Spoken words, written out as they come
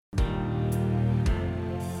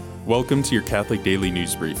Welcome to your Catholic Daily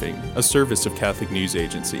News Briefing, a service of Catholic News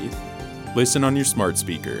Agency. Listen on your smart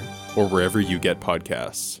speaker or wherever you get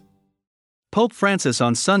podcasts. Pope Francis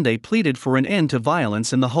on Sunday pleaded for an end to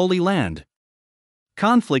violence in the Holy Land.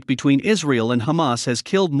 Conflict between Israel and Hamas has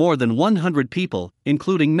killed more than 100 people,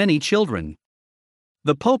 including many children.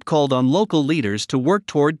 The Pope called on local leaders to work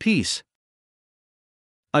toward peace.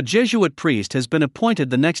 A Jesuit priest has been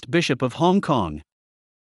appointed the next Bishop of Hong Kong.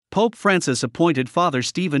 Pope Francis appointed Father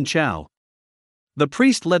Stephen Chow. The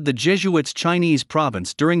priest led the Jesuits' Chinese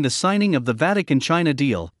province during the signing of the Vatican-China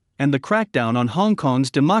deal and the crackdown on Hong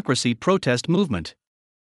Kong's democracy protest movement.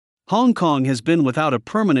 Hong Kong has been without a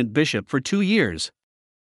permanent bishop for 2 years.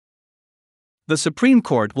 The Supreme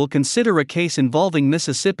Court will consider a case involving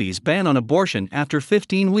Mississippi's ban on abortion after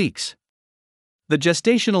 15 weeks. The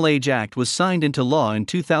Gestational Age Act was signed into law in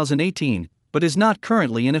 2018, but is not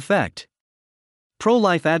currently in effect.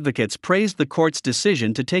 Pro-life advocates praised the court's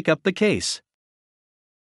decision to take up the case.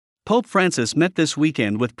 Pope Francis met this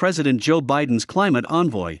weekend with President Joe Biden's climate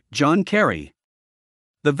envoy, John Kerry.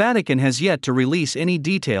 The Vatican has yet to release any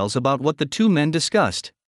details about what the two men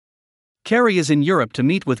discussed. Kerry is in Europe to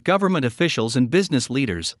meet with government officials and business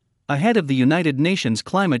leaders, ahead of the United Nations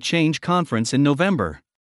Climate Change Conference in November.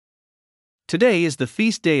 Today is the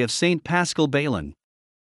feast day of Saint Paschal Baylon.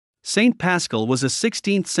 Saint Paschal was a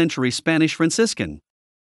 16th century Spanish Franciscan.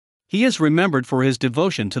 He is remembered for his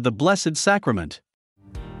devotion to the Blessed Sacrament.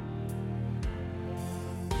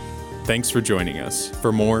 Thanks for joining us.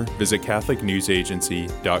 For more, visit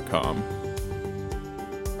CatholicNewsAgency.com.